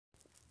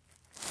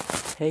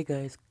Hey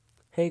guys,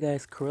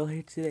 Corel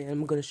here today.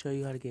 I'm gonna show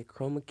you how to get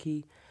chroma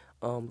key,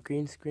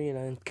 green screen,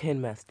 and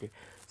kinemaster.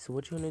 So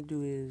what you wanna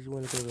do is you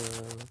wanna go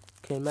to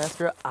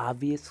kinemaster,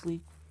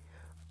 obviously.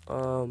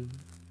 Um,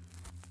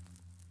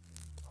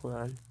 Hold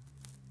on,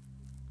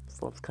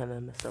 phone's kind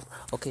of messed up.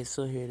 Okay,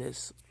 so here it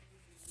is.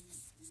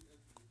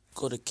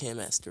 Go to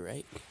kinemaster,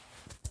 right?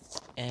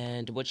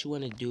 And what you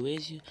wanna do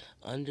is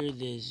under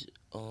this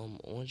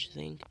orange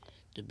thing,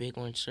 the big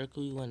orange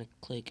circle, you wanna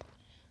click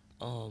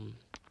um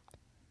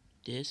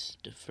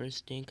the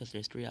first thing, because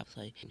there's three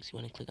options. You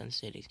want to click on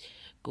settings,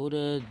 go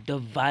to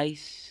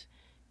device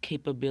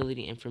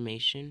capability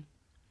information,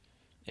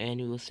 and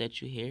it will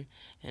set you here.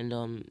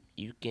 And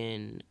you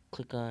can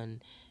click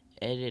on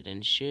edit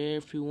and share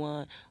if you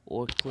want,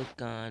 or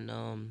click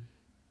on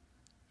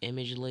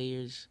image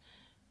layers,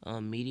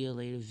 media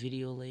layers,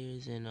 video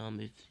layers. And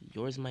if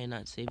yours might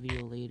not say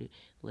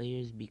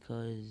layers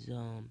because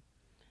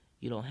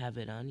you don't have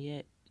it on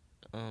yet.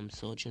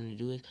 So what you want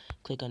to do is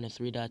click on the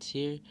three dots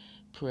here,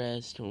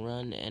 press to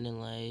run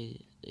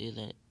analyzes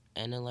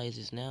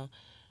now.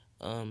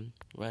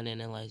 Run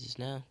analyzes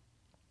now.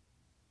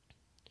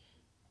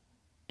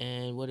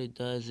 And what it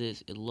does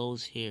is it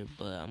loads here,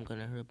 but I'm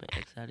gonna hurry up and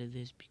X out of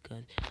this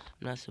because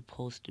I'm not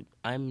supposed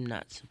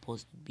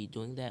to be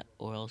doing that,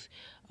 or else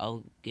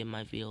I'll get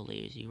my video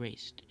layers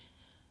erased.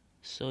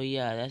 So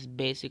yeah, that's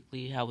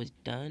basically how it's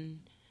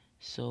done.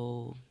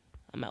 So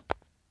I'm out.